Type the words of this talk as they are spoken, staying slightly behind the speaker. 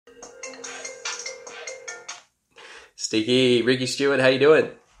Sticky, Ricky Stewart, how you doing?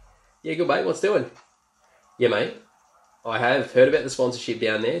 Yeah, good, mate. What's doing? Yeah, mate. I have heard about the sponsorship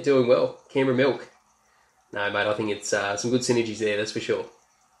down there. Doing well. Canberra Milk. No, mate, I think it's some good synergies there, that's for sure.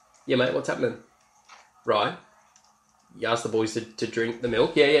 Yeah, mate, what's happening? Right. You asked the boys to drink the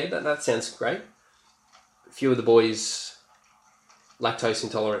milk. Yeah, that sounds great. A few of the boys lactose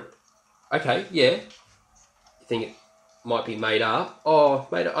intolerant. Okay, yeah. You think it might be made up? Oh,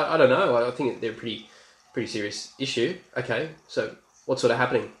 mate, I don't know. I think they're a pretty serious issue. Okay, so what's sort of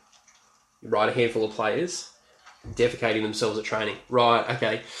happening? You write a handful of players defecating themselves at training. Right,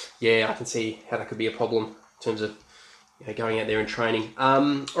 okay. Yeah, I can see how that could be a problem in terms of going out there and training.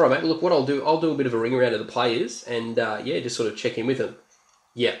 All right, mate. Well, look, what I'll do a bit of a ring around of the players and, just sort of check in with them.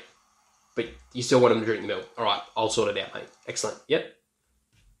 Yeah. But you still want them to drink the milk. All right, I'll sort it out, mate. Excellent. Yep.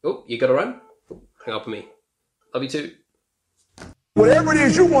 Oh, you got to run? Hang up on me. Love you too. Whatever it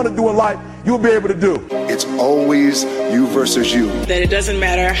is you want to do in life, you'll be able to do. It's always you versus you. That it doesn't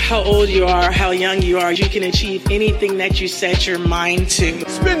matter how old you are, how young you are, you can achieve anything that you set your mind to.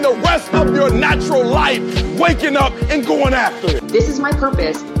 Spend the rest of your natural life waking up and going after it. This is my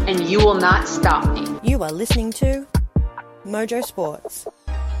purpose, and you will not stop me. You are listening to Mojo Sports.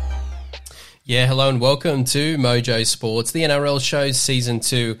 Yeah, hello and welcome to Mojo Sports, the NRL show, Season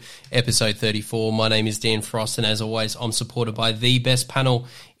 2, Episode 34. My name is Dan Frost, and as always, I'm supported by the best panel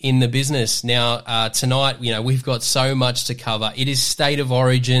in the business. Now, tonight, we've got so much to cover. It is State of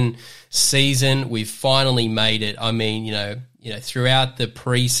Origin season. We've finally made it. I mean, throughout the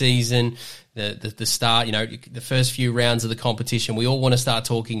pre-season, the start, the first few rounds of the competition, we all want to start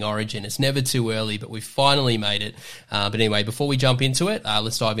talking Origin. It's never too early, but we've finally made it. But anyway, before we jump into it,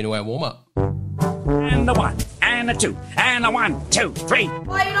 let's dive into our warm-up. And a 1, and a 2, and a 1, 2, 3.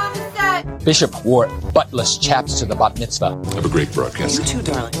 Why you on the set? Bishop wore buttless chaps to the bat mitzvah. Have a great broadcast. You too,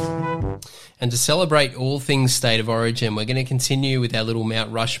 darling. And to celebrate all things State of Origin, we're going to continue with our little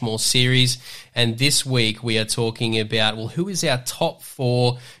Mount Rushmore series. And this week we are talking about, who is our top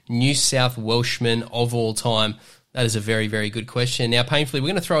 4 New South Welshmen of all time? That is a very, very good question. Now, painfully, we're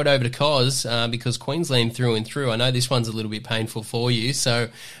going to throw it over to Cos because Queensland through and through. I know this one's a little bit painful for you. So,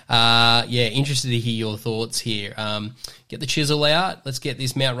 interested to hear your thoughts here. Get the chisel out. Let's get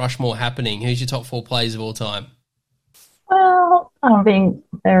this Mount Rushmore happening. Who's your top 4 players of all time? Well, I'm being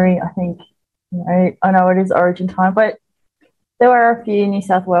very, I know it is Origin time, but there are a few New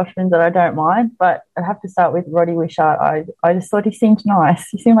South Welshmen that I don't mind, but I have to start with Roddy Wishart. I just thought he seemed nice.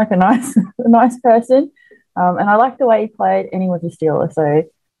 He seemed like a nice person. And I liked the way he played, and he was a Steeler, so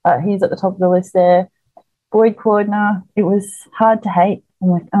he's at the top of the list there. Boyd Cordner, it was hard to hate. I'm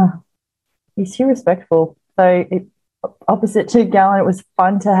like, he's too respectful. So opposite to Gallen, it was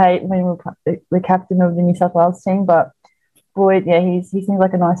fun to hate when we were the captain of the New South Wales team, but Boyd, he seems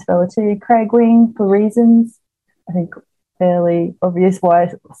like a nice fella too. Craig Wing, for reasons, I think fairly obvious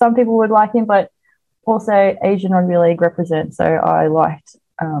why some people would like him, but also Asian Rugby League represent, so I liked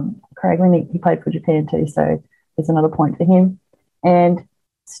Craig Wing. He played for Japan too, so there's another point for him. And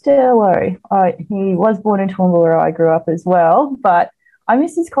Sterlo, he was born in Toowoomba where I grew up as well, but I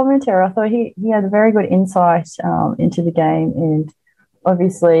miss his commentary. I thought he had a very good insight into the game, and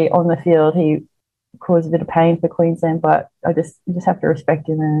obviously on the field he caused a bit of pain for Queensland, but you just have to respect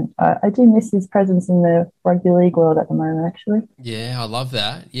him, and I do miss his presence in the rugby league world at the moment, actually. Yeah, I love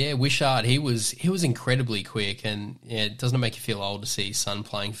that. Yeah, Wishart, he was incredibly quick, and doesn't it make you feel old to see his son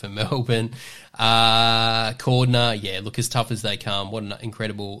playing for Melbourne? Cordner, look, as tough as they come. What an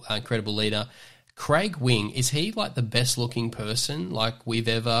incredible leader. Craig Wing, is he like the best looking person like we've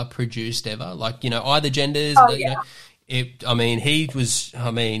ever produced ever? Like, either genders. Oh, yeah. He was.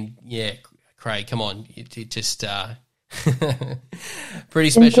 Craig, come on, it just pretty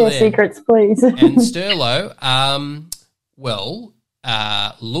special there. Secrets, please. And Sterlo,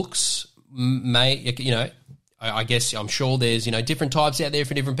 looks I guess I'm sure there's different types out there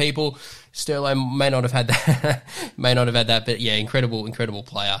for different people. Sterlo may not have had that, but yeah, incredible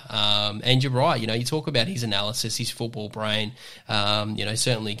player. And you're right, you talk about his analysis, his football brain.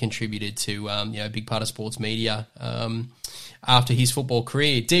 Certainly contributed to a big part of sports media after his football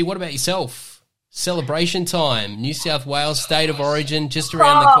career. D, what about yourself? Celebration time, New South Wales State of Origin just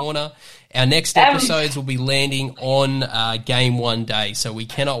around the corner. Our next episodes will be landing on Game 1 day, so we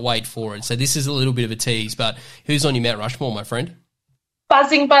cannot wait for it. So this is a little bit of a tease, but who's on your Mount Rushmore, my friend?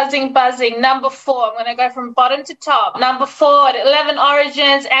 Buzzing. Number 4. I'm going to go from bottom to top. Number 4 at 11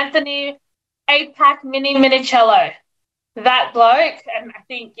 Origins, Anthony 8-pack Mini Minicello. That bloke, and I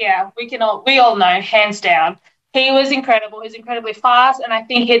think, we all know, hands down, he was incredible. He was incredibly fast, and I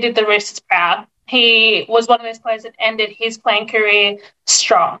think he did the Roosters proud. He was one of those players that ended his playing career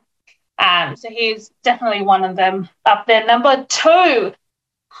strong. So he's definitely one of them up there. Number 2,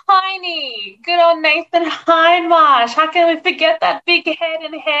 Heine. Good old Nathan Hindmarsh. How can we forget that big head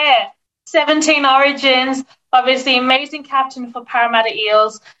and hair? 17 origins. Obviously, amazing captain for Parramatta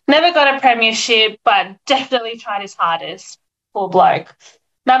Eels. Never got a premiership, but definitely tried his hardest. Poor bloke.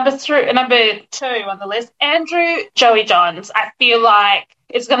 Number 2 on the list, Andrew Joey Johns. I feel like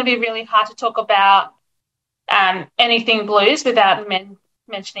it's going to be really hard to talk about anything Blues without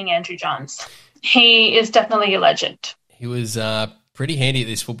mentioning Andrew Johns. He is definitely a legend. He was pretty handy at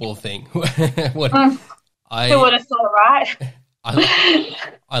this football thing. Who would have thought, right?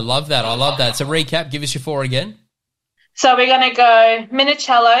 I love that. I love that. So recap, give us your 4 again. So we're going to go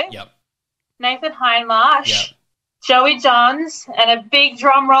Minicello, Yep. Nathan Hindmarsh, Yep. Joey Johns, and a big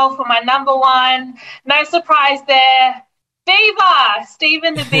drum roll for my number 1. No surprise there. Beaver,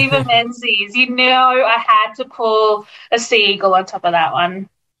 Stephen the Beaver Menzies. You know I had to pull a sea eagle on top of that one.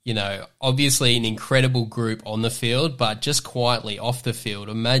 You know, obviously an incredible group on the field, but just quietly off the field.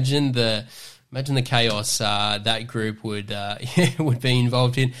 Imagine the chaos that group would be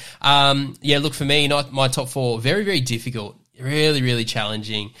involved in. Look, for me, not my top 4, very, very difficult, really, really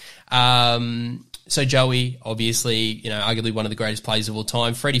challenging. So Joey, obviously, arguably one of the greatest players of all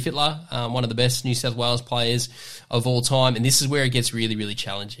time. Freddie Fittler, one of the best New South Wales players of all time. And this is where it gets really, really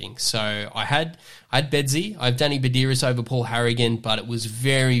challenging. So I had Bedsy. I have Danny Badiris over Paul Harrigan, but it was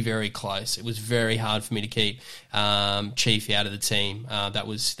very, very close. It was very hard for me to keep Chief out of the team. That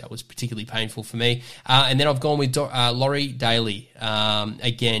was particularly painful for me. And then I've gone with Laurie Daly.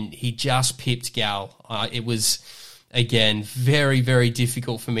 Again, he just pipped Gal. It was, again, very, very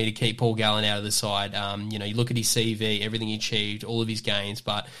difficult for me to keep Paul Gallen out of the side. You look at his CV, everything he achieved, all of his games,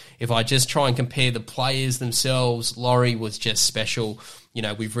 but if I just try and compare the players themselves, Laurie was just special.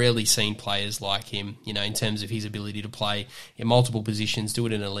 We've rarely seen players like him, in terms of his ability to play in multiple positions, do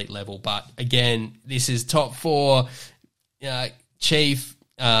it at an elite level. But again, this is top 4. Chief,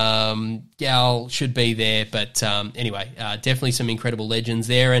 Gal should be there, but anyway, definitely some incredible legends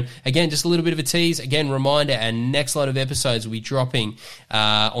there. And again, just a little bit of a tease. Again, reminder, our next lot of episodes will be dropping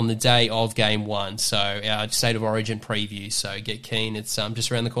on the day of Game 1, so our State of Origin preview. So get keen, it's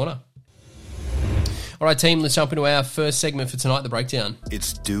just around the corner. All right, team, let's jump into our first segment for tonight, the breakdown.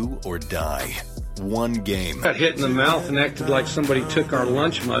 It's do or die. One game. Got hit in the mouth and acted like somebody took our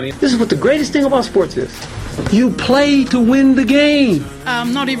lunch money. This is what the greatest thing about sports is. You play to win the game.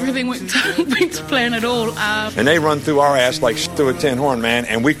 Not everything went to plan at all. And they run through our ass like through a tin horn, man,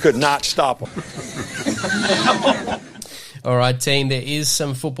 and we could not stop them. All right, team, there is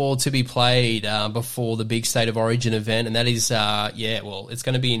some football to be played before the big State of Origin event, and that is, it's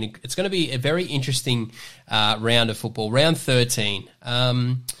going to be a very interesting round of football, round 13.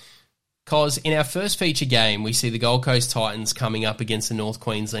 Because in our first feature game, we see the Gold Coast Titans coming up against the North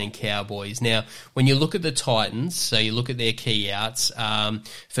Queensland Cowboys. Now, when you look at the Titans, so you look at their key outs,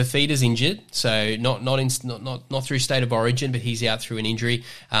 Fafita's injured, so not through State of Origin, but he's out through an injury.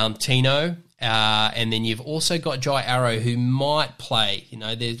 Tino. And then you've also got Jai Arrow, who might play.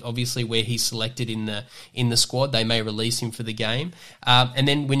 There's obviously where he's selected in the squad, they may release him for the game. And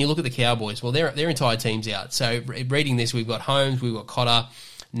then when you look at the Cowboys, well, their entire team's out. So reading this, we've got Holmes, we've got Cotter,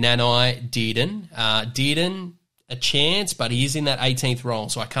 Nanai, Dearden. Dearden, a chance, but he is in that 18th role,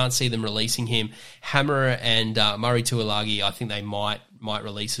 so I can't see them releasing him. Hammer and Murray Tuilagi, I think they might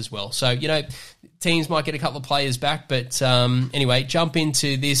release as well. So, teams might get a couple of players back, but anyway, jump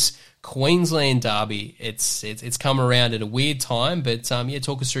into this Queensland derby. It's come around at a weird time, but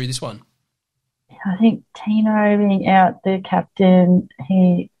talk us through this one. I think Tino being out, the captain,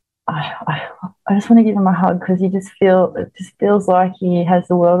 I just want to give him a hug because it just feels like he has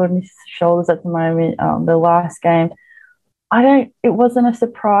the world on his shoulders at the moment. The last game, it wasn't a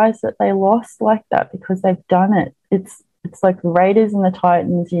surprise that they lost like that because they've done it. It's like the Raiders and the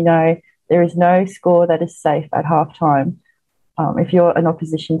Titans. There is no score that is safe at halftime. If you're an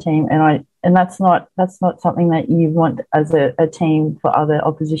opposition team, and that's not something that you want as a team for other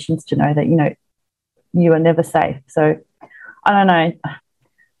oppositions to know that you are never safe. So I don't know.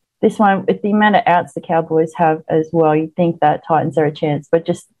 This one, with the amount of outs the Cowboys have as well, you'd think that Titans are a chance, but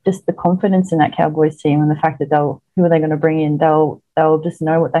just the confidence in that Cowboys team and the fact that who are they going to bring in? They'll just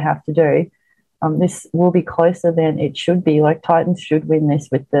know what they have to do. This will be closer than it should be. Like Titans should win this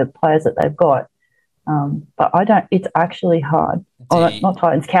with the players that they've got. But it's actually hard. Not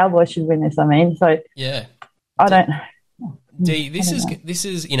Titans, Cowboys should win this. So yeah, I don't. This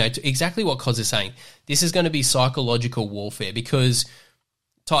is exactly what Cos is saying. This is going to be psychological warfare because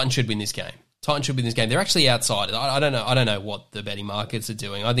Titans should win this game. Titans should win this game. They're actually outsiders. I don't know what the betting markets are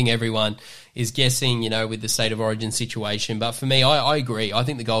doing. I think everyone is guessing, with the state of origin situation. But for me, I agree. I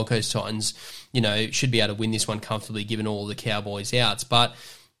think the Gold Coast Titans, should be able to win this one comfortably given all the Cowboys outs. But,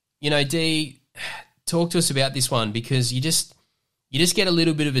 D, talk to us about this one, because you just get a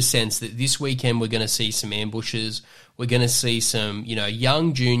little bit of a sense that this weekend we're going to see some ambushes. We're going to see some,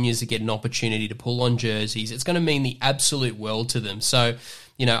 young juniors that get an opportunity to pull on jerseys. It's going to mean the absolute world to them. So,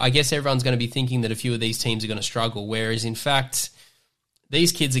 I guess everyone's going to be thinking that a few of these teams are going to struggle, whereas in fact,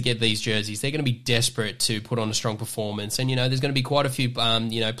 these kids that get these jerseys, they're going to be desperate to put on a strong performance. And, there's going to be quite a few,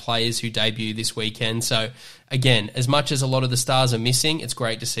 players who debut this weekend. So, again, as much as a lot of the stars are missing, it's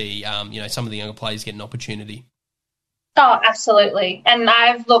great to see, some of the younger players get an opportunity. Oh, absolutely. And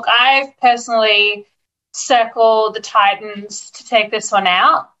I've personally circled the Titans to take this one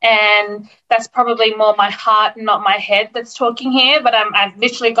out, and that's probably more my heart and not my head that's talking here, but I've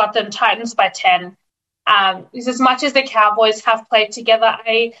literally got them Titans by 10. Because as much as the Cowboys have played together,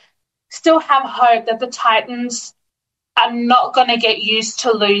 I still have hope that the Titans are not going to get used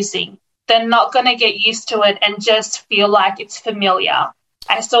to losing. They're not going to get used to it and just feel like it's familiar.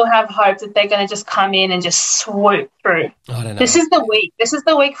 I still have hope that they're going to just come in and just swoop through. I don't know. This is the week. This is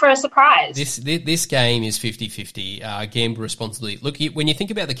the week for a surprise. This game is 50-50. Gamble responsibly. Look, when you think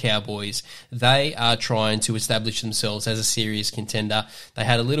about the Cowboys, they are trying to establish themselves as a serious contender. They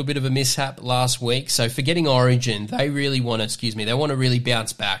had a little bit of a mishap last week, so forgetting Origin, they want to really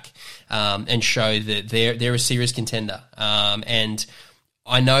bounce back and show that they're a serious contender. And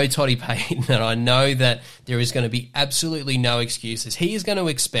I know Toddy Payton, and I know that there is going to be absolutely no excuses. He is going to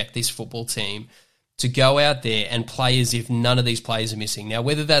expect this football team to go out there and play as if none of these players are missing. Now,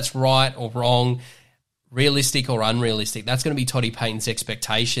 whether that's right or wrong, realistic or unrealistic, that's going to be Toddy Payton's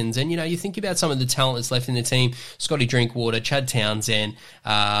expectations. And, you think about some of the talent that's left in the team, Scotty Drinkwater, Chad Townsend,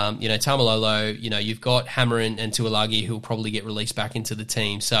 Tamalolo, you've got Hammer and Tuilagi who will probably get released back into the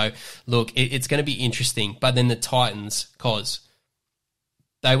team. So, look, it's going to be interesting. But then the Titans,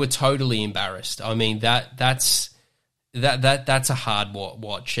 they were totally embarrassed. I mean, that's a hard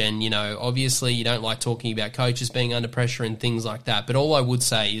watch. And, obviously you don't like talking about coaches being under pressure and things like that. But all I would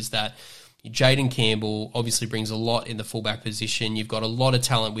say is that Jaden Campbell obviously brings a lot in the fullback position. You've got a lot of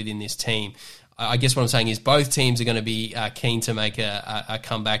talent within this team. I guess what I'm saying is both teams are going to be keen to make a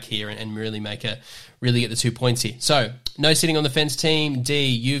comeback here and really get the 2 points here. So, no sitting on the fence team. D,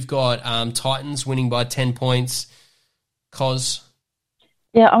 you've got Titans winning by 10 points. Cos?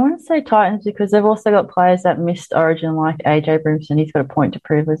 Yeah, I want to say Titans because they've also got players that missed Origin, like AJ Brimson. He's got a point to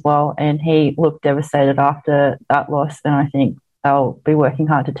prove as well, and he looked devastated after that loss, and I think they'll be working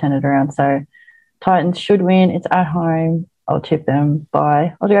hard to turn it around. So Titans should win. It's at home. I'll tip them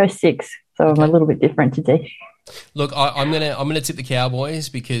I'll go 6, so okay. I'm a little bit different today. Look, I'm gonna tip the Cowboys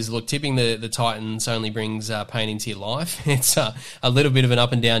because, look, tipping the Titans only brings pain into your life. It's a little bit of an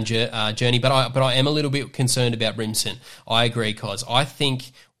up and down journey, but I am a little bit concerned about Brimson. I agree, Cos. I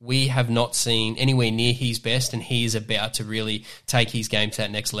think we have not seen anywhere near his best, and he is about to really take his game to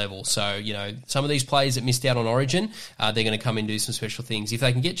that next level. So, some of these players that missed out on Origin, they're going to come in and do some special things. If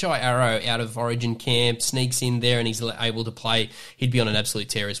they can get Jai Arrow out of Origin camp, sneaks in there, and he's able to play, he'd be on an absolute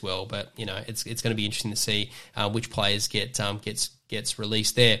tear as well. But, it's going to be interesting to see which players gets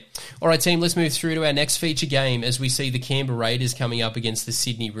released there. All right, team, let's move through to our next feature game as we see the Canberra Raiders coming up against the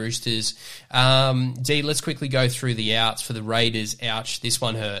Sydney Roosters. D, let's quickly go through the outs for the Raiders. Ouch, this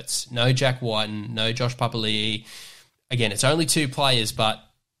one hurts. No Jack Whiten, no Josh Papali'i. Again, it's only 2 players, but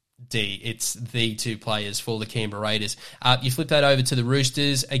D, it's the 2 players for the Canberra Raiders. You flip that over to the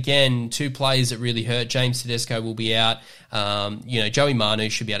Roosters. Again, 2 players that really hurt. James Tedesco will be out. Joey Manu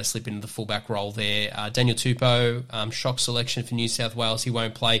should be able to slip into the fullback role there. Daniel Tupou, shock selection for New South Wales. He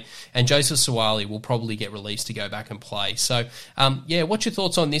won't play. And Joseph Suwali will probably get released to go back and play. So, what's your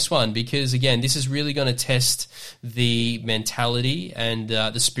thoughts on this one? Because, again, this is really going to test the mentality and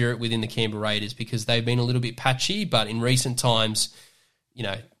the spirit within the Canberra Raiders because they've been a little bit patchy, but in recent times,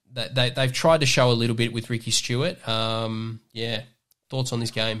 they've tried to show a little bit with Ricky Stewart. Thoughts on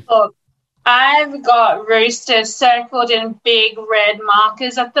this game? Look, I've got Roosters circled in big red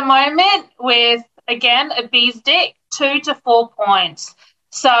markers at the moment with, again, a bee's dick, 2 to 4 points.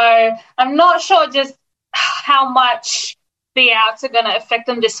 So I'm not sure just how much the outs are going to affect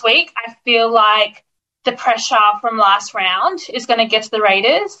them this week. I feel like the pressure from last round is going to get to the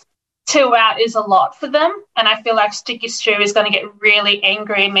Raiders. 2 out is a lot for them, and I feel like Sticky Stew is going to get really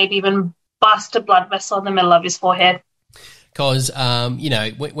angry and maybe even bust a blood vessel in the middle of his forehead. Because,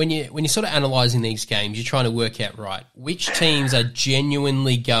 when you're sort of analysing these games, you're trying to work out, right, which teams are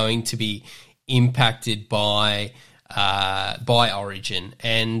genuinely going to be impacted by by Origin,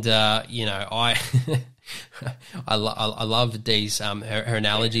 and I I love Dee's her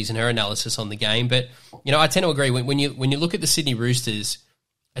analogies and her analysis on the game. But I tend to agree when you look at the Sydney Roosters,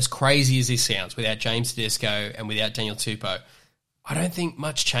 as crazy as this sounds, without James Tedesco and without Daniel Tupou, I don't think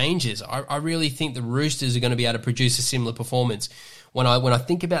much changes. I really think the Roosters are going to be able to produce a similar performance. When I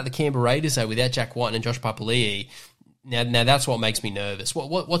think about the Canberra Raiders, though, without Jack White and Josh Papali'i, now that's what makes me nervous.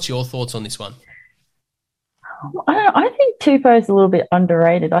 What's your thoughts on this one? I think Tupou is a little bit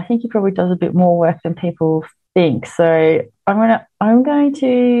underrated. I think he probably does a bit more work than people think. So I'm going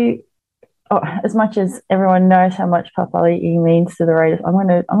to, as much as everyone knows how much Papali'i means to the Raiders, I'm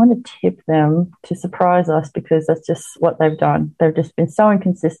going to tip them to surprise us, because that's just what they've done. They've just been so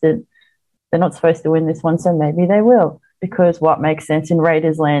inconsistent. They're not supposed to win this one, so maybe they will, because what makes sense in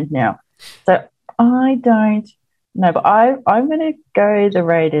Raiders land now. So I don't know, but I'm going to go the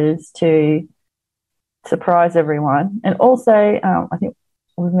Raiders to surprise everyone. And also, I think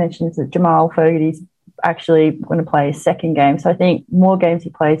we've mentioned that Jamal Fogarty's actually going to play his second game. So I think more games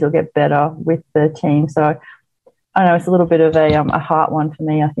he plays, he'll get better with the team. So I know it's a little bit of a heart one for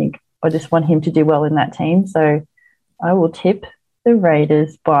me. I think I just want him to do well in that team. So I will tip the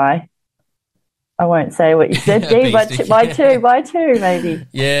Raiders by, I won't say what you said, Dee, but by two maybe.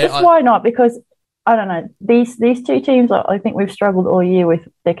 Yeah. Just why not? Because I don't know. These two teams, I think we've struggled all year with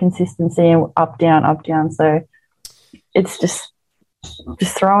their consistency and up, down. So it's just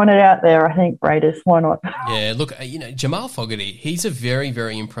throwing it out there. I think Raiders, why not? Yeah, look, Jamal Fogarty, he's a very,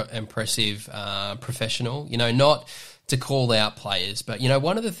 very impressive professional. Not to call out players, but,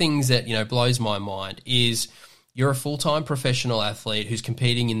 one of the things that, blows my mind is you're a full-time professional athlete who's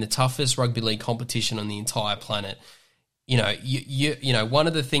competing in the toughest rugby league competition on the entire planet. One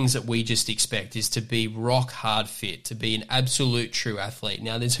of the things that we just expect is to be rock hard fit, to be an absolute true athlete.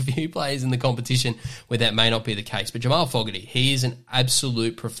 Now, there's a few players in the competition where that may not be the case, but Jamal Fogarty, he is an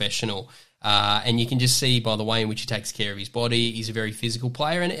absolute professional. And you can just see by the way in which he takes care of his body, he's a very physical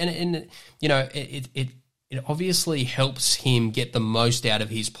player, and it obviously helps him get the most out of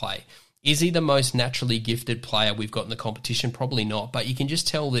his play. Is he the most naturally gifted player we've got in the competition? Probably not, but you can just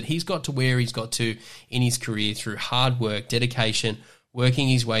tell that he's got to where he's got to in his career through hard work, dedication, working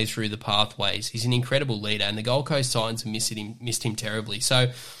his way through the pathways. He's an incredible leader, and the Gold Coast Titans have missed him terribly. So,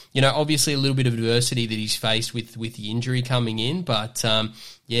 obviously a little bit of adversity that he's faced with the injury coming in, but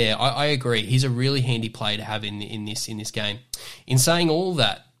I agree. He's a really handy player to have in this game. In saying all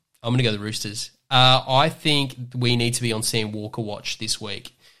that, I'm going to go the Roosters. I think we need to be on Sam Walker watch this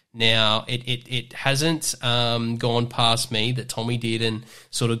week. Now, it hasn't gone past me that Tommy Dearden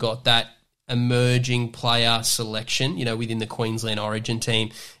sort of got that emerging player selection, within the Queensland Origin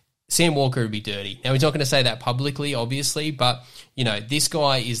team. Sam Walker would be dirty. Now, he's not going to say that publicly, obviously, but, this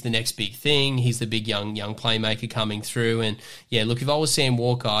guy is the next big thing. He's the big young playmaker coming through. And, yeah, look, if I was Sam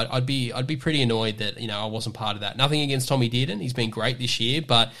Walker, I'd be pretty annoyed that, I wasn't part of that. Nothing against Tommy Dearden. He's been great this year.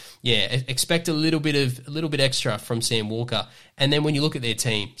 But, yeah, expect a little bit extra from Sam Walker. And then when you look at their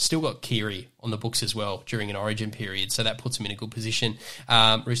team, still got Keary on the books as well during an Origin period. So that puts him in a good position.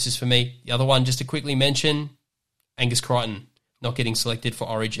 Roosters for me. The other one, just to quickly mention, Angus Crichton not getting selected for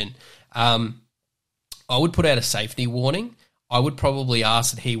Origin. I would put out a safety warning. I would probably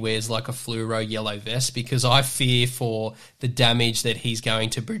ask that he wears like a fluoro yellow vest, because I fear for the damage that he's going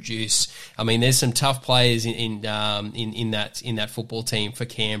to produce. I mean, there's some tough players in that football team for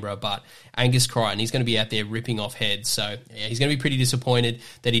Canberra, but Angus Crichton, he's going to be out there ripping off heads. So yeah, he's going to be pretty disappointed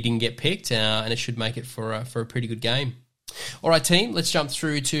that he didn't get picked, and it should make it for a pretty good game. All right, team, let's jump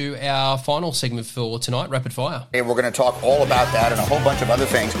through to our final segment for tonight, Rapid Fire. Hey, we're going to talk all about that and a whole bunch of other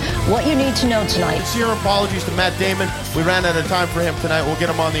things. What you need to know tonight. Sincere apologies to Matt Damon. We ran out of time for him tonight. We'll get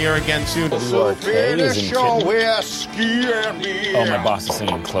him on the air again soon. Oh, my boss is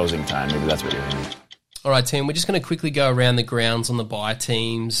singing closing time. Maybe that's what you're hearing. All right, team, we're just going to quickly go around the grounds on the bye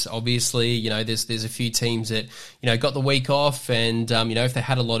teams. Obviously, there's a few teams that, got the week off, and, if they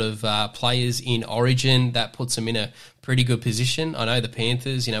had a lot of players in Origin, that puts them in a pretty good position. I know the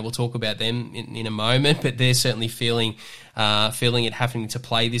Panthers, we'll talk about them in a moment, but they're certainly feeling it having to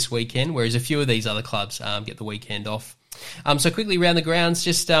play this weekend, whereas a few of these other clubs get the weekend off. So quickly around the grounds,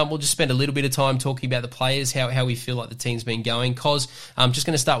 we'll just spend a little bit of time talking about the players, how we feel like the team's been going. Cos, I'm just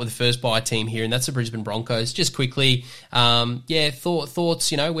going to start with the first bye team here, and that's the Brisbane Broncos. Just quickly,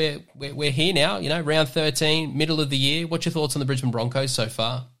 thoughts. We're here now. Round 13, middle of the year. What's your thoughts on the Brisbane Broncos so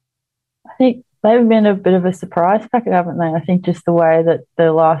far? I think they've been a bit of a surprise packet, haven't they? I think just the way that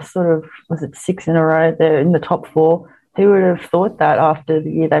the last was it 6 in a row, they're in the top 4. Who would have thought that after the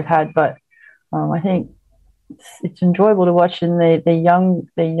year they've had? But I think it's enjoyable to watch, and the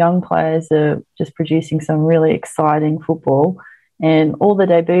young players are just producing some really exciting football. And all the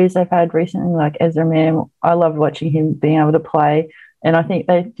debuts they've had recently, like Ezra Mam, I loved watching him being able to play. And I think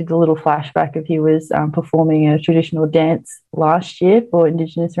they did a little flashback of he was performing a traditional dance last year for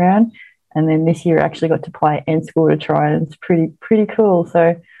Indigenous round, and then this year actually got to play and score a try, and it's pretty cool.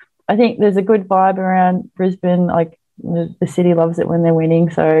 So I think there's a good vibe around Brisbane. Like the city loves it when they're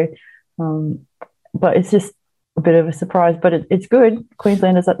winning. So, but it's just a bit of a surprise, but it's good.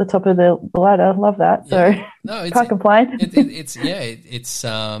 Queenslanders at the top of the ladder, love that. So can't complain.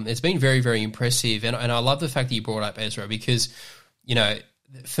 It's been very, very impressive, and I love the fact that you brought up Ezra, because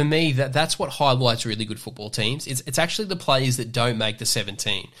for me that's what highlights really good football teams. It's actually the players that don't make the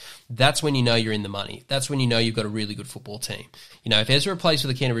 17. That's when you know you're in the money. That's when you know you've got a really good football team. If Ezra plays for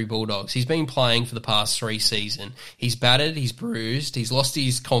the Canterbury Bulldogs, he's been playing for the past 3 seasons. He's battered, he's bruised, he's lost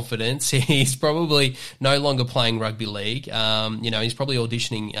his confidence. He's probably no longer playing rugby league. He's probably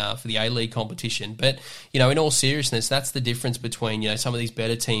auditioning for the A-League competition. But, in all seriousness, that's the difference between, some of these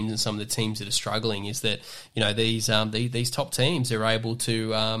better teams and some of the teams that are struggling, is that, these top teams are able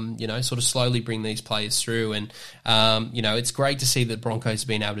to, sort of slowly bring these players through. And, it's great to see that Broncos have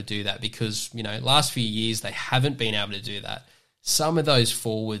been able to do that, because, last few years they haven't been able to do that. Some of those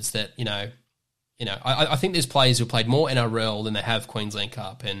forwards that, I think there's players who played more NRL than they have Queensland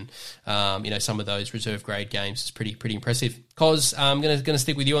Cup, and some of those reserve grade games is pretty impressive. Cos, I'm going to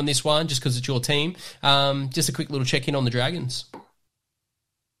stick with you on this one just because it's your team. Just a quick little check in on the Dragons.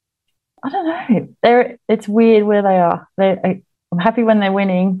 I don't know. It's weird where they are. I'm happy when they're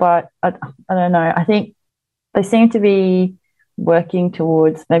winning, but I don't know. I think they seem to be working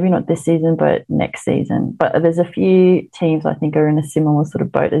towards, maybe not this season, but next season. But there's a few teams I think are in a similar sort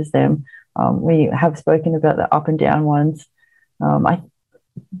of boat as them. We have spoken about the up and down ones.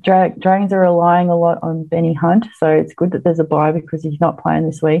 Dragons are relying a lot on Benny Hunt, so it's good that there's a bye because he's not playing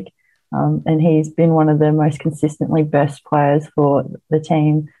this week. And he's been one of the most consistently best players for the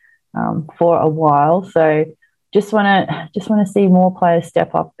team for a while. So just want to see more players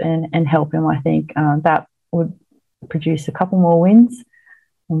step up and help him. I think that would produce a couple more wins,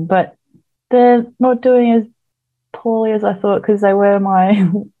 but they're not doing as poorly as I thought, because they were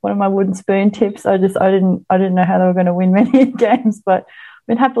one of my wooden spoon tips. I didn't know how they were going to win many games, but I've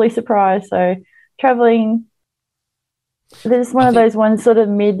been happily surprised. So traveling, there's one of those ones sort of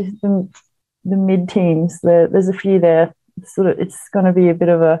the mid teams. There's a few there. It's going to be a bit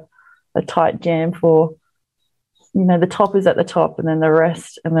of a tight jam for. The top is at the top, and then the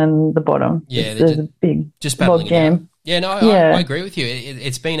rest, and then the bottom. Yeah, there's a big just log jam. Yeah, no, I agree with you.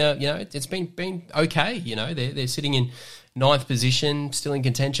 It's been it's been okay. They're sitting in 9th position, still in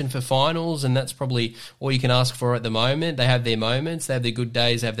contention for finals, and that's probably all you can ask for at the moment. They have their moments, they have their good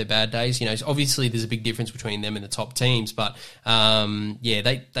days, they have their bad days. Obviously there's a big difference between them and the top teams, but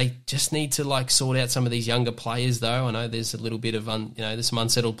they just need to sort out some of these younger players. Though I know there's a little bit of there's some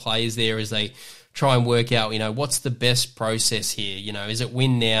unsettled players there as they try and work out, what's the best process here? Is it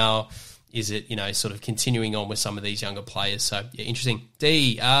win now? Is it, sort of continuing on with some of these younger players? So, yeah, interesting.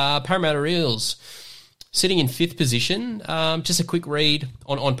 Parramatta Eels sitting in 5th position. Just a quick read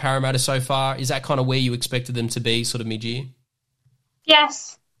on Parramatta so far. Is that kind of where you expected them to be sort of mid-year?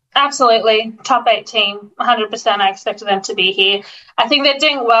 Yes, absolutely. Top 8 team, 100% I expected them to be here. I think they're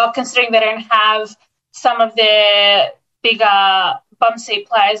doing well considering they don't have some of their bigger bum seat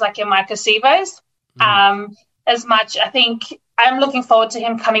players like your Micah Sivos. As much, I think I'm looking forward to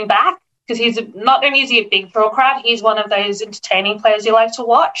him coming back, because he's not only is he a big draw crowd, he's one of those entertaining players you like to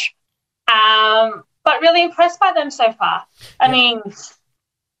watch. But really impressed by them so far. I mean,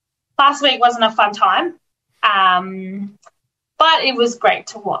 last week wasn't a fun time, but it was great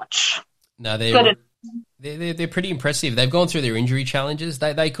to watch. No, they're pretty impressive. They've gone through their injury challenges.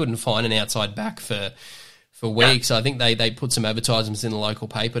 They couldn't find an outside back for weeks. I think they put some advertisements in the local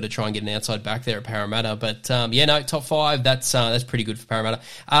paper to try and get an outside back there at Parramatta. But, top 5, that's pretty good for Parramatta.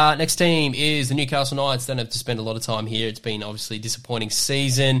 Next team is the Newcastle Knights. Don't have to spend a lot of time here. It's been obviously a disappointing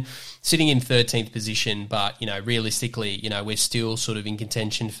season, sitting in 13th position. But, realistically, we're still sort of in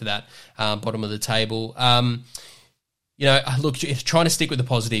contention for that bottom of the table. Look, trying to stick with the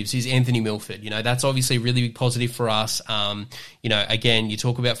positives is Anthony Milford. That's obviously a really big positive for us. Again, you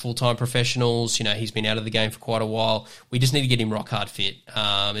talk about full-time professionals. He's been out of the game for quite a while. We just need to get him rock hard fit.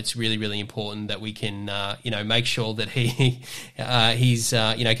 It's really, really important that we can, make sure that he's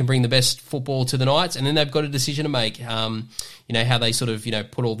can bring the best football to the Knights. And then they've got a decision to make, how they sort of,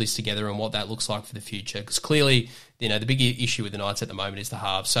 put all this together and what that looks like for the future. Because clearly the big issue with the Knights at the moment is the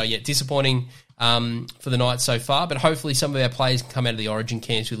halves. So, yeah, disappointing for the Knights so far, but hopefully some of our players can come out of the Origin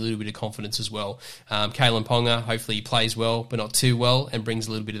camps with a little bit of confidence as well. Kalen Ponga, hopefully he plays well, but not too well, and brings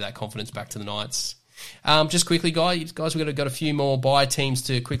a little bit of that confidence back to the Knights. Just quickly, guys, we've got a few more bye teams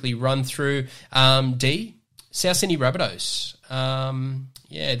to quickly run through. South Sydney Rabbitohs.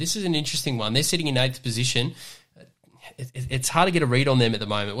 This is an interesting one. They're sitting in 8th position. It's hard to get a read on them at the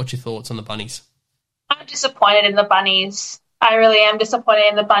moment. What's your thoughts on the Bunnies? I'm disappointed in the Bunnies. I really am disappointed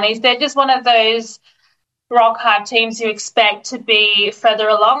in the Bunnies. They're just one of those rock hard teams you expect to be further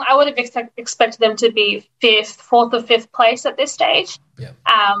along. I would have expected them to be 4th or 5th place at this stage. Yeah.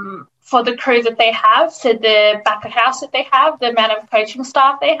 For the crew that they have, for the back of house that they have, the amount of coaching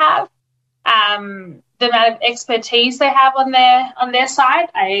staff they have, the amount of expertise they have on their side,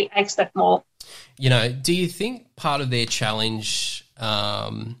 I expect more. Do you think part of their challenge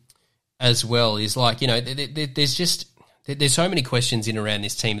as well is there's so many questions in around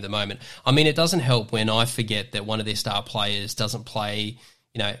this team at the moment. I mean, it doesn't help when I forget that one of their star players doesn't play,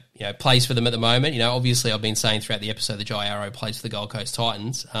 plays for them at the moment. Obviously I've been saying throughout the episode that Jai Arrow plays for the Gold Coast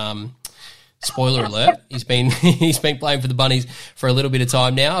Titans. Spoiler alert, he's been playing for the Bunnies for a little bit of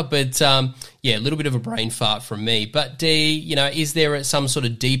time now, but a little bit of a brain fart from me. But D, is there some sort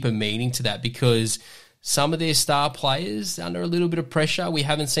of deeper meaning to that? Because some of their star players under a little bit of pressure, we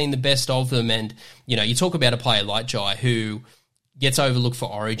haven't seen the best of them. And, you talk about a player like Jai who gets overlooked for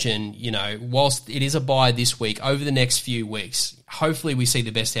Origin, whilst it is a bye this week, over the next few weeks, hopefully we see the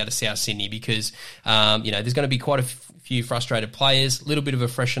best out of South Sydney because, there's going to be quite a few frustrated players, a little bit of a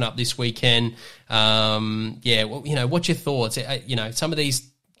freshen up this weekend. What's your thoughts? Some of these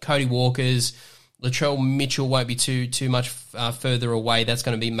Cody Walkers, Latrell Mitchell won't be too much further away. That's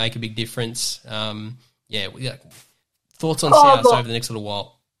going to make a big difference. Thoughts on South over the next little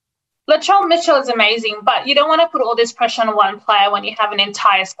while? Latrell Mitchell is amazing, but you don't want to put all this pressure on one player when you have an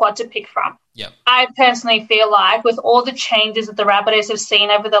entire squad to pick from. Yep. I personally feel like with all the changes that the Rabbitohs have seen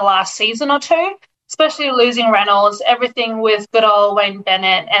over the last season or two, especially losing Reynolds, everything with good old Wayne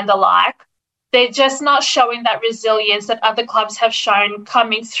Bennett and the like, they're just not showing that resilience that other clubs have shown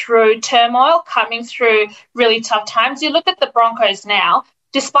coming through turmoil, coming through really tough times. You look at the Broncos now,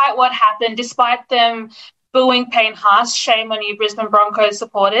 despite what happened, despite them booing Payne Haas, shame on you Brisbane Broncos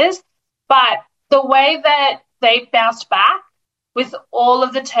supporters, but the way that they bounced back with all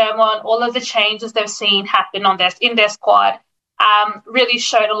of the turmoil and all of the changes they've seen happen in their squad really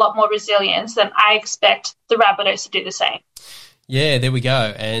showed a lot more resilience, and I expect the Rabbitohs to do the same. Yeah, there we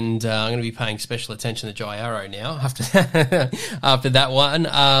go. And I'm going to be paying special attention to Jai Arrow now after that one.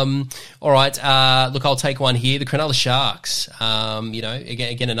 All right, look, I'll take one here. The Cronulla Sharks,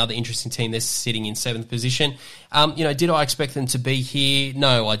 again, another interesting team. They're sitting in 7th position. Did I expect them to be here?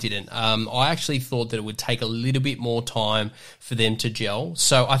 No, I didn't. I actually thought that it would take a little bit more time for them to gel.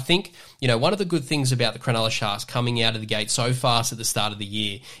 So I think, one of the good things about the Cronulla Sharks coming out of the gate so fast at the start of the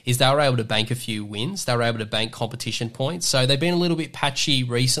year is they were able to bank a few wins. They were able to bank competition points. So they've been a little bit patchy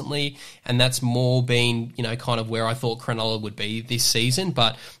recently, and that's more been, kind of where I thought Cronulla would be this season.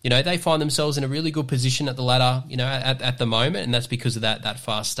 But, they find themselves in a really good position at the ladder, at the moment, and that's because of that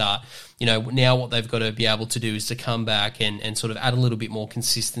fast start. Now what they've got to be able to do is to come back and sort of add a little bit more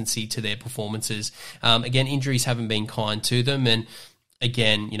consistency to their performances. Again, injuries haven't been kind to them. And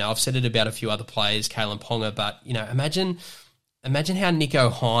again, I've said it about a few other players, Kalen Ponga, but, imagine how Nico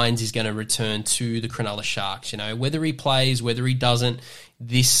Hines is going to return to the Cronulla Sharks. Whether he plays, whether he doesn't,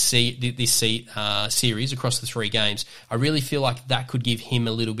 this series across the 3 games, I really feel like that could give him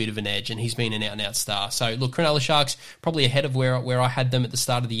a little bit of an edge, and he's been an out-and-out star. So, look, Cronulla Sharks probably ahead of where I had them at the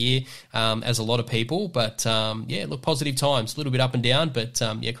start of the year, as a lot of people. But, look, positive times, a little bit up and down, but,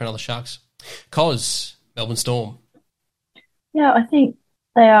 Cronulla Sharks. Cos, Melbourne Storm. Yeah, I think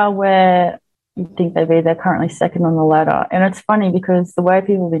they are where you'd think they'd be. They're currently 2nd on the ladder. And it's funny because the way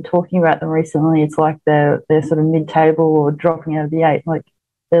people have been talking about them recently, it's like they're sort of mid-table or dropping out of the 8. Like,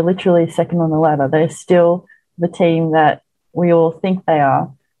 they're literally 2nd on the ladder. They're still the team that we all think they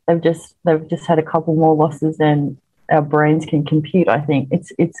are. They've just had a couple more losses than our brains can compute, I think.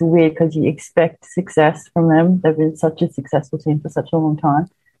 It's weird because you expect success from them. They've been such a successful team for such a long time.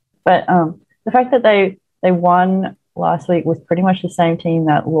 But the fact that they won last week with pretty much the same team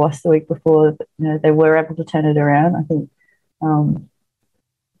that lost the week before, they were able to turn it around. I think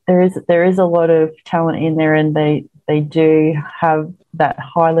there is a lot of talent in there, and they do have that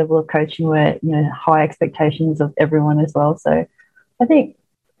high level of coaching where, high expectations of everyone as well. So I think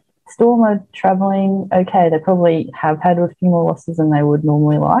Storm are travelling okay. They probably have had a few more losses than they would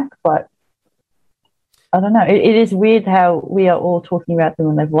normally like, but I don't know. It is weird how we are all talking about them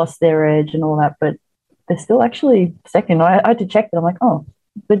and they've lost their edge and all that, but they're still actually second. I had to check that. I'm like, oh,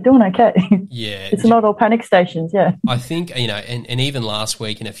 they're doing okay. Yeah. It's not all panic stations, yeah. I think, and even last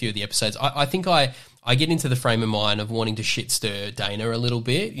week in a few of the episodes, I think I get into the frame of mind of wanting to shit stir Dana a little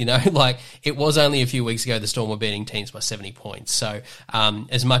bit, like it was only a few weeks ago the Storm were beating teams by 70 points. So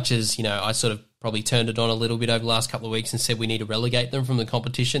as much as, I sort of probably turned it on a little bit over the last couple of weeks and said we need to relegate them from the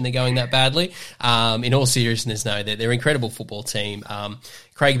competition, they're going that badly. In all seriousness, no, they're an incredible football team.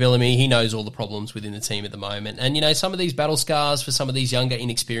 Craig Bellamy, he knows all the problems within the team at the moment. And, some of these battle scars for some of these younger,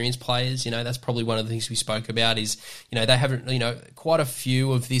 inexperienced players, that's probably one of the things we spoke about is, they haven't, quite a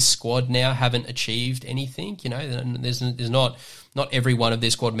few of this squad now haven't achieved anything, there's not every one of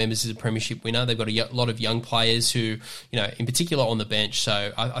their squad members is a premiership winner. They've got a lot of young players who, in particular on the bench.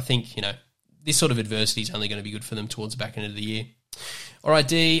 So I think, this sort of adversity is only going to be good for them towards the back end of the year. All right,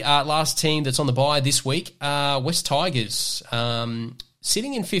 D, last team that's on the bye this week, West Tigers,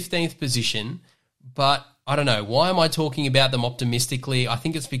 sitting in 15th position, but I don't know. Why am I talking about them optimistically? I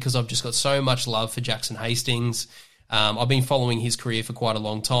think it's because I've just got so much love for Jackson Hastings. I've been following his career for quite a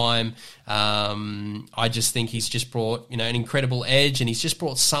long time. I just think he's just brought, an incredible edge, and he's just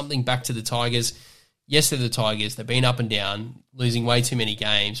brought something back to the Tigers. Yes, they're the Tigers. They've been up and down, losing way too many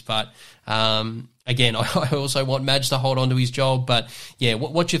games. But, again, I also want Madge to hold on to his job. But, yeah,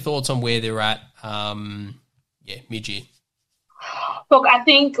 what's your thoughts on where they're at, mid-year? Look, I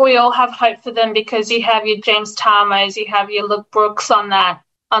think we all have hope for them because you have your James Tarmos, you have your Luke Brooks on that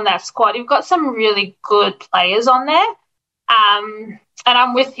squad. You've got some really good players on there. And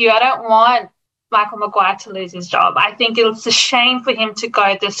I'm with you. I don't want Michael Maguire to lose his job. I think it's a shame for him to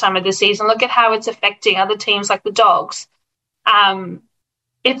go this time of the season. Look at how it's affecting other teams like the Dogs.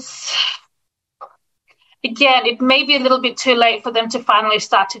 It may be a little bit too late for them to finally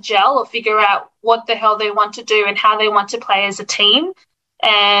start to gel or figure out what the hell they want to do and how they want to play as a team,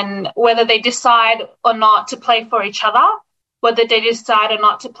 and whether they decide or not to play for each other, whether they decide or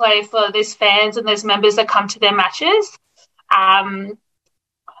not to play for these fans and those members that come to their matches.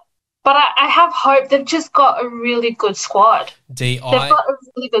 But I have hope. They've just got a really good squad. They've got a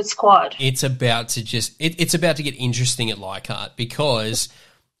really good squad. It's about to it's about to get interesting at Leichhardt because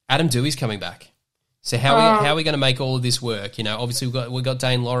Adam Dewey's coming back. So how are we going to make all of this work? Obviously we've got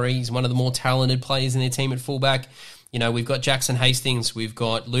Dane Laurie. He's one of the more talented players in their team at fullback. We've got Jackson Hastings, we've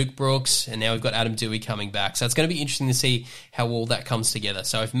got Luke Brooks, and now we've got Adam Dewey coming back. So it's going to be interesting to see how all that comes together.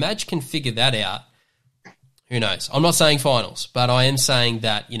 So if Madge can figure that out, who knows? I'm not saying finals, but I am saying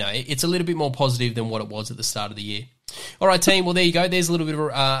that, it's a little bit more positive than what it was at the start of the year. All right, team. Well, there you go. There's a little bit of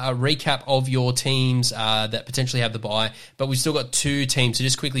a recap of your teams that potentially have the bye, but we've still got two teams to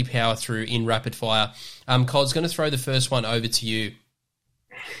just quickly power through in rapid fire. Cod's going to throw the first one over to you.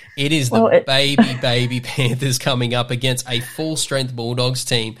 It is the baby Panthers coming up against a full-strength Bulldogs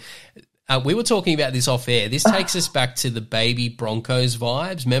team. We were talking about this off air. This takes us back to the baby Broncos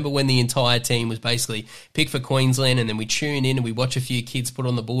vibes. Remember when the entire team was basically picked for Queensland, and then we tune in and we watch a few kids put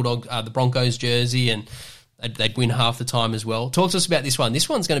on the Broncos jersey, and they'd win half the time as well. Talk to us about this one. This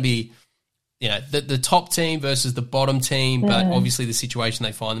one's going to be, the top team versus the bottom team, but obviously the situation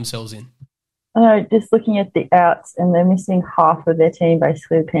they find themselves in. Just looking at the outs, and they're missing half of their team,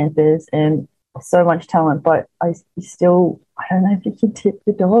 basically the Panthers, and so much talent, but I don't know if you can tip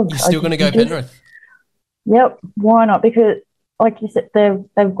the Dogs. You're still going to go Penrith? Yep, why not? Because, like you said,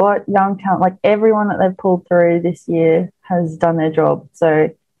 they've got young talent. Like, everyone that they've pulled through this year has done their job. So,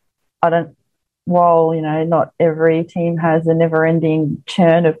 while, not every team has a never-ending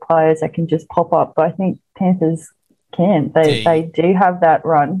churn of players that can just pop up, but I think Panthers can. They do have that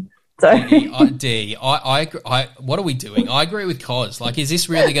run. So. What are we doing? I agree with Cos. Like, is this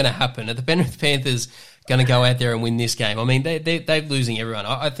really going to happen? Are the Penrith Panthers going to go out there and win this game? I mean, they're losing everyone.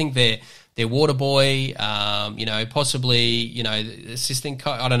 I think they're Waterboy, possibly, assistant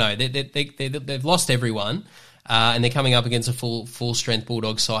coach. I don't know. They've lost everyone, and they're coming up against a full strength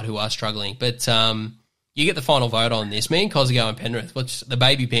Bulldogs side who are struggling. But you get the final vote on this. Me and Cos are going Penrith. What's the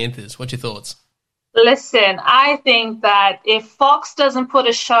baby Panthers? What's your thoughts? Listen, I think that if Fox doesn't put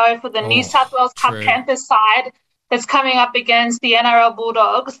a show for the New South Wales Cup Panthers side that's coming up against the NRL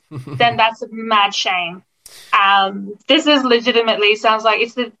Bulldogs, then that's a mad shame. This is legitimately sounds like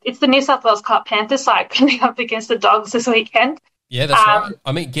it's the New South Wales Cup Panthers side coming up against the Dogs this weekend. Yeah, that's right.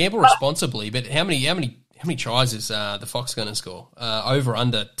 I mean, gamble responsibly, but how many tries is the Fox going to score? Over,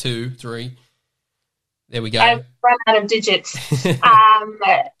 under, 2, 3? There we go. I've run out of digits.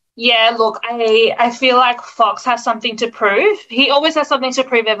 Yeah, look, I feel like Fox has something to prove. He always has something to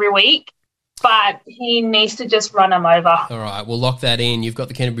prove every week, but he needs to just run them over. All right, we'll lock that in. You've got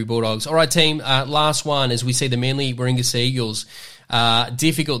the Canterbury Bulldogs. All right, team, last one as we see the Manly Warringah Sea Eagles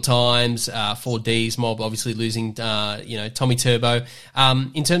Difficult times for D's mob, obviously losing, Tommy Turbo.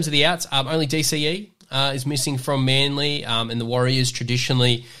 In terms of the outs, only DCE is missing from Manly, and the Warriors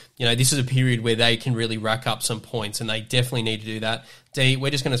traditionally, this is a period where they can really rack up some points, and they definitely need to do that. D,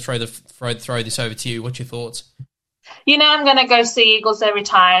 we're just going to throw this over to you. What's your thoughts? I'm going to go see Eagles every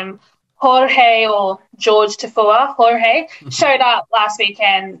time. Jorge or George Tafua, Jorge, showed up last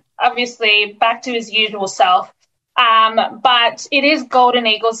weekend, obviously back to his usual self. But it is Golden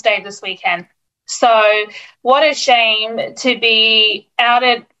Eagles Day this weekend. So what a shame to be out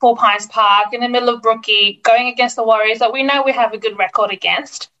at Four Pines Park in the middle of Brookie going against the Warriors that we know we have a good record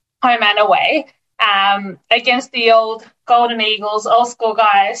against, home and away, against the old Golden Eagles, old school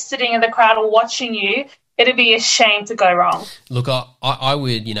guys sitting in the crowd or watching you. It'd be a shame to go wrong. Look, I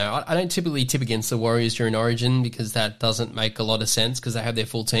would, I don't typically tip against the Warriors during Origin because that doesn't make a lot of sense because they have their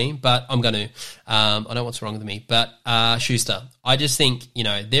full team, but I'm going to. I don't know what's wrong with me, but Schuster, I just think,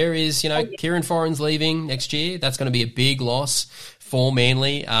 there is, Kieran Foran's leaving next year. That's going to be a big loss for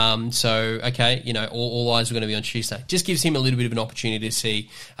Manly. All eyes are going to be on Schuster. Just gives him a little bit of an opportunity to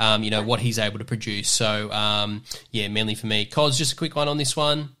see, what he's able to produce. So, Manly for me. Cos, just a quick one on this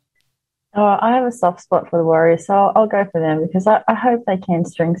one. Oh, I have a soft spot for the Warriors, so I'll go for them because I hope they can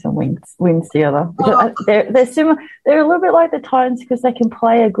string some wins together. Because they're similar. They're a little bit like the Titans because they can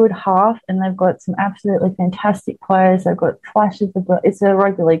play a good half and they've got some absolutely fantastic players. They've got flashes of it's a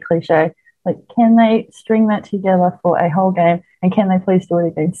rugby league cliche. Like, can they string that together for a whole game? And can they please do it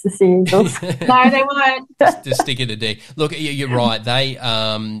against the Sea Eagles? No, they won't. Just stick it a D. Look, you're right. They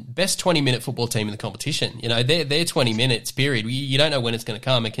best 20-minute football team in the competition. They're 20 minutes period. You don't know when it's going to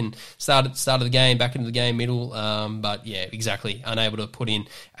come. It can start at the start of the game, back into the game, middle. But yeah, exactly. Unable to put in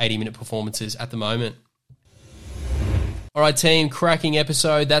 80-minute performances at the moment. All right, team, cracking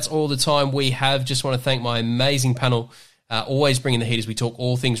episode. That's all the time we have. Just want to thank my amazing panel. Always bringing the heat as we talk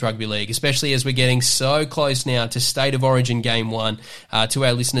all things rugby league, especially as we're getting so close now to State of Origin Game 1. To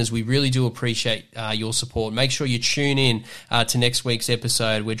our listeners, we really do appreciate your support. Make sure you tune in to next week's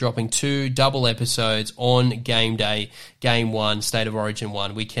episode. We're dropping 2 double episodes on Game Day, Game 1, State of Origin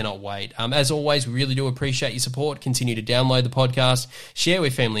 1. We cannot wait. As always, we really do appreciate your support. Continue to download the podcast, share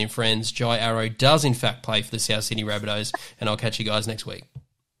with family and friends. Jai Arrow does in fact play for the South Sydney Rabbitohs, and I'll catch you guys next week.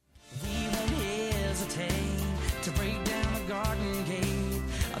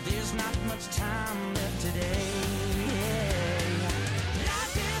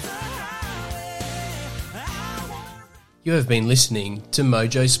 You have been listening to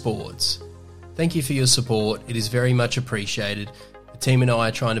Mojo Sports. Thank you for your support. It is very much appreciated. The team and I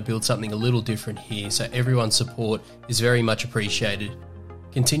are trying to build something a little different here, so everyone's support is very much appreciated.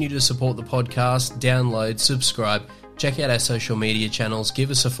 Continue to support the podcast, download, subscribe, check out our social media channels, give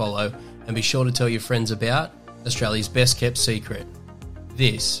us a follow, and be sure to tell your friends about Australia's best kept secret.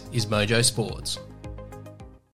 This is Mojo Sports.